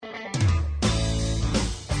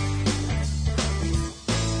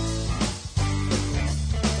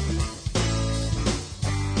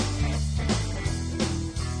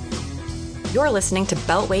You're listening to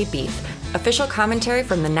Beltway Beef, official commentary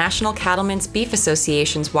from the National Cattlemen's Beef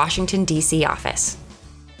Association's Washington, D.C. office.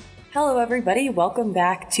 Hello, everybody. Welcome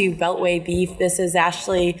back to Beltway Beef. This is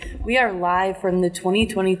Ashley. We are live from the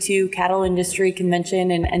 2022 Cattle Industry Convention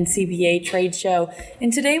and NCBA Trade Show.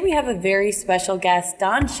 And today we have a very special guest,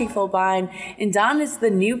 Don Schiefelbein. And Don is the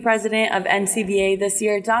new president of NCBA this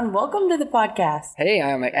year. Don, welcome to the podcast. Hey,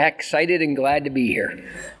 I'm excited and glad to be here.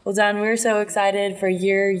 Well, Don, we're so excited for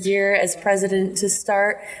your year as president to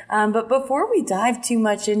start. But before we dive too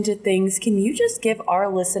much into things, can you just give our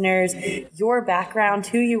listeners your background,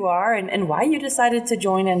 who you are, and why you decided to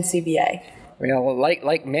join NCBA? Well,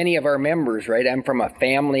 like many of our members, right, I'm from a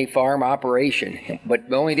family farm operation. But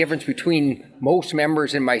the only difference between most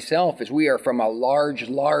members and myself is we are from a large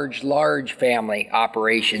family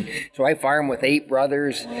operation. So I farm with 8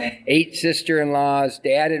 brothers, 8 sister-in-laws,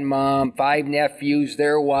 dad and mom, 5 nephews,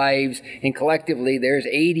 their wives, and collectively there's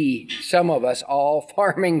 80, some of us, all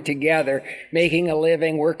farming together, making a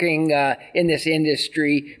living, working in this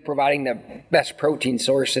industry, providing the best protein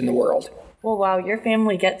source in the world. Well, wow, your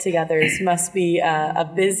family get-togethers must be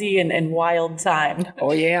a busy and wild time.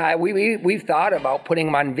 Oh, yeah. We've thought about putting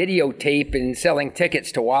them on videotape and selling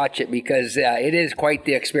tickets to watch it because it is quite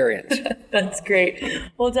the experience. That's great.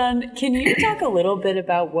 Well, Don, can you talk a little bit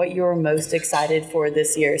about what you're most excited for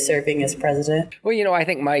this year serving as president? Well, I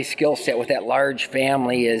think my skill set with that large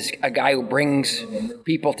family is a guy who brings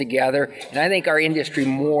people together. And I think our industry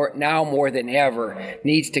more than ever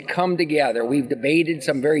needs to come together. We've debated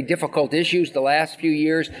some very difficult issues the last few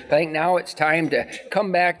years. I think now it's time to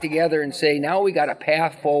come back together and say, now we got a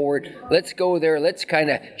path forward. Let's go there. Let's kind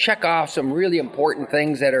of check off some really important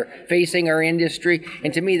things that are facing our industry.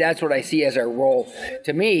 And to me, that's what I see as our role.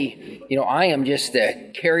 To me, I am just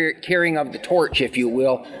the carrying of the torch, if you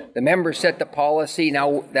will. The members set the policy.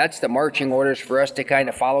 Now that's the marching orders for us to kind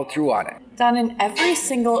of follow through on it. Don, in every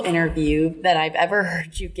single interview that I've ever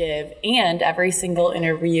heard you give and every single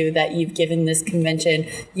interview that you've given this convention,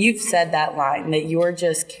 you've said that line, that you're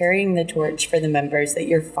just carrying the torch for the members, that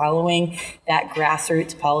you're following that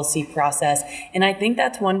grassroots policy process. And I think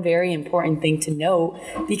that's one very important thing to note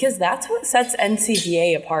because that's what sets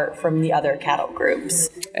NCBA apart from the other cattle groups.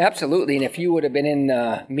 Absolutely. And if you would have been in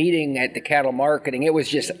the meeting at the cattle marketing, it was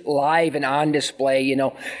just live and on display.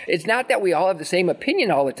 It's not that we all have the same opinion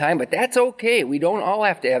all the time, but that's okay. We don't all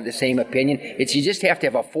have to have the same opinion. You just have to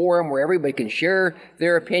have a forum where everybody can share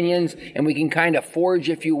their opinions and we can kind of forge,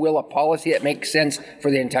 if you will, a policy that makes sense for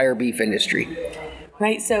the entire beef industry.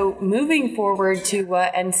 Right. So moving forward to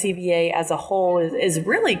what NCBA as a whole is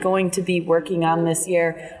really going to be working on this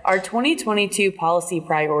year, our 2022 policy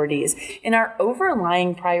priorities. And our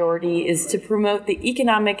overlying priority is to promote the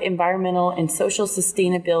economic, environmental, and social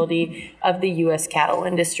sustainability of the U.S. cattle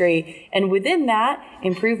industry. And within that,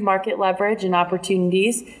 improve market leverage and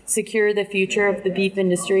opportunities, secure the future of the beef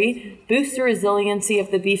industry, boost the resiliency of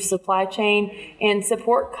the beef supply chain, and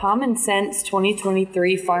support common sense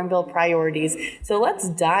 2023 Farm Bill priorities. So let's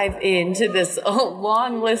dive into this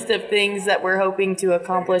long list of things that we're hoping to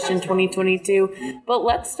accomplish in 2022. But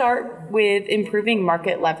let's start with improving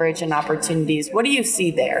market leverage and opportunities. What do you see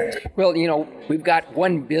there? Well, we've got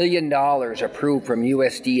 $1 billion approved from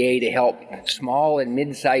USDA to help small and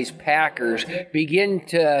mid-sized packers begin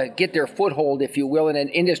to get their foothold, if you will, in an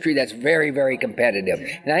industry that's very, very competitive.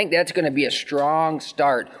 And I think that's going to be a strong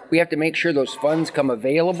start. We have to make sure those funds come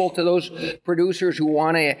available to those producers who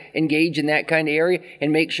want to engage in that kind of area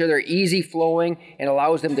and make sure they're easy flowing and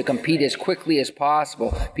allows them to compete as quickly as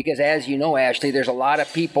possible. Because as you know, Ashley, there's a lot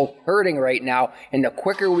of people hurting right now. And the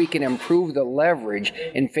quicker we can improve the leverage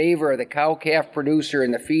in favor of the cow-calf producer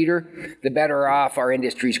and the feeder, the better off our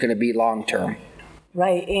industry is going to be long term.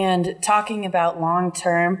 Right. And talking about long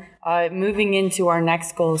term, moving into our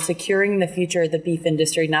next goal, securing the future of the beef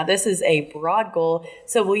industry. Now, this is a broad goal.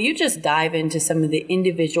 So will you just dive into some of the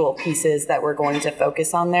individual pieces that we're going to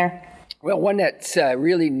focus on there? Well, one that's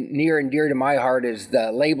really near and dear to my heart is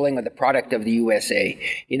the labeling of the product of the USA.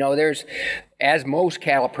 As most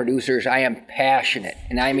cattle producers, I am passionate,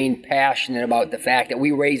 and I mean passionate about the fact that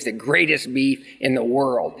we raise the greatest beef in the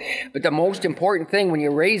world. But the most important thing, when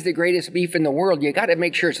you raise the greatest beef in the world, you got to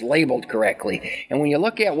make sure it's labeled correctly. And when you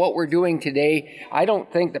look at what we're doing today, I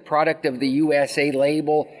don't think the product of the USA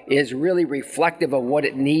label is really reflective of what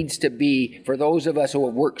it needs to be for those of us who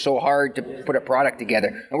have worked so hard to put a product together.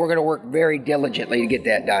 And we're going to work very diligently to get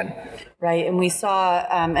that done. Right, and we saw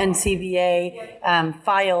NCBA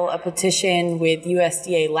file a petition with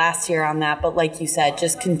USDA last year on that, but like you said,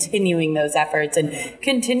 just continuing those efforts and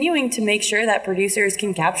continuing to make sure that producers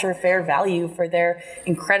can capture fair value for their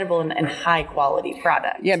incredible and high quality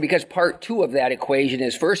product. Yeah, because part two of that equation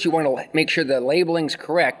is first you want to make sure the labeling's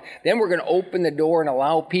correct, then we're going to open the door and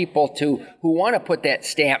allow people who want to put that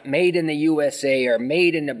stamp made in the USA or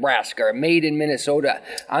made in Nebraska or made in Minnesota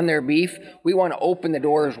on their beef. We want to open the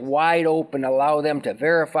doors wide open, allow them to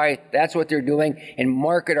verify that's what they're doing, and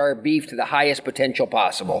market our beef to the highest potential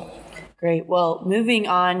possible. Great. Well, moving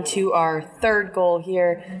on to our third goal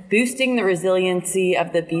here, boosting the resiliency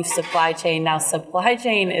of the beef supply chain. Now, supply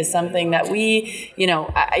chain is something that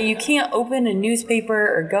you can't open a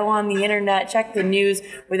newspaper or go on the internet, check the news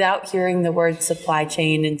without hearing the word supply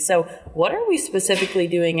chain. And so what are we specifically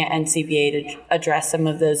doing at NCBA to address some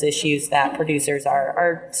of those issues that producers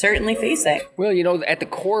are certainly facing? Well, at the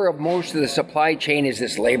core of most of the supply chain is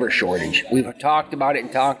this labor shortage. We've talked about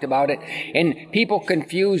it, and people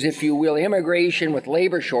confuse, if you will, immigration with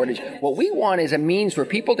labor shortage. What we want is a means for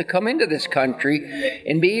people to come into this country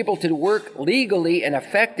and be able to work legally and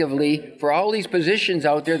effectively for all these positions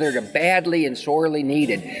out there that are badly and sorely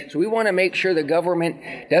needed. So we want to make sure the government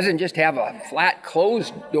doesn't just have a flat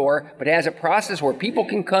closed door, but has a process where people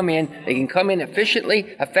can come in, they can come in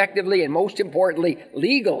efficiently, effectively, and most importantly,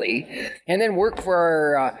 legally, and then work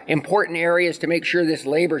for our important areas to make sure this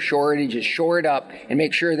labor shortage is shored up and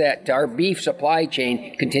make sure that our beef supply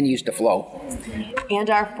chain continues to flow. And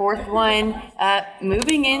our fourth one,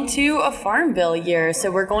 moving into a farm bill year. So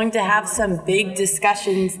we're going to have some big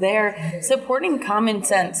discussions there supporting common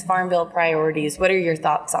sense farm bill priorities. What are your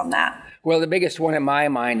thoughts on that? Well, the biggest one in my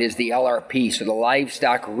mind is the LRP, so the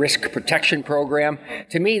Livestock Risk Protection Program.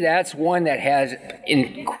 To me, that's one that has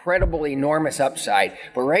incredible, enormous upside.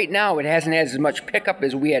 But right now, it hasn't had as much pickup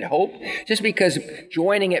as we had hoped, just because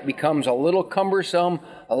joining it becomes a little cumbersome,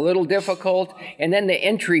 a little difficult, and then the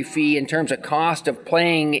entry fee in terms of cost of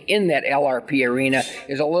playing in that LRP arena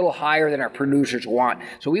is a little higher than our producers want.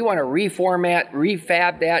 So we want to reformat,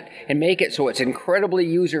 refab that, and make it so it's incredibly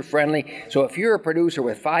user-friendly. So if you're a producer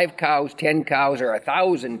with 5 cows, 10 cows, or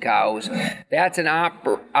 1,000 cows, that's an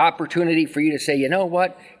opportunity for you to say, you know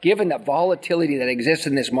what, given the volatility that exists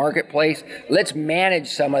in this marketplace, let's manage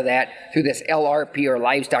some of that through this LRP or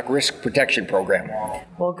Livestock Risk Protection Program.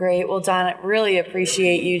 Well, great. Well, Don, I really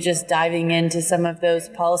appreciate you just diving into some of those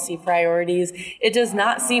policy priorities. It does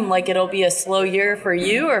not seem like it'll be a slow year for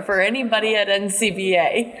you or for anybody at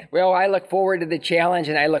NCBA. Well, I look forward to the challenge,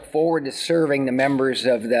 and I look forward to serving the members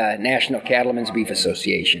of the National Cattlemen's Beef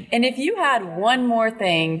Association. And if you had one more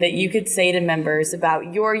thing that you could say to members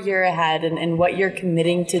about your year ahead and what you're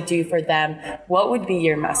committing to do for them, what would be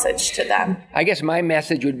your message to them? I guess my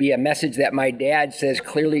message would be a message that my dad says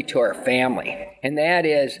clearly to our family. And that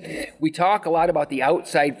is, we talk a lot about the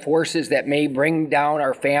outside forces that may bring down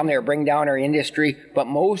our family or bring down our industry. But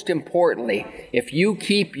most importantly, if you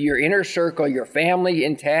keep your inner circle, your family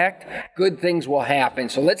intact, good things will happen.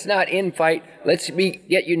 So let's not infight. Let's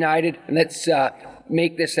get united, and let's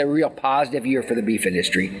make this a real positive year for the beef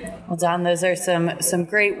industry. Well, Don, those are some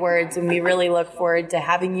great words, and we really look forward to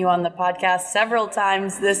having you on the podcast several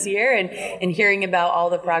times this year and hearing about all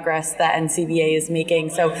the progress that NCBA is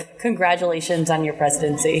making. So congratulations on your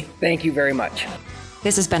presidency. Thank you very much.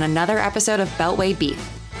 This has been another episode of Beltway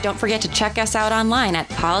Beef. Don't forget to check us out online at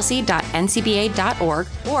policy.ncba.org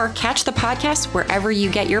or catch the podcast wherever you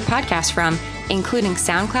get your podcasts from, including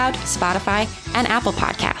SoundCloud, Spotify, and Apple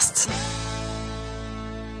Podcasts.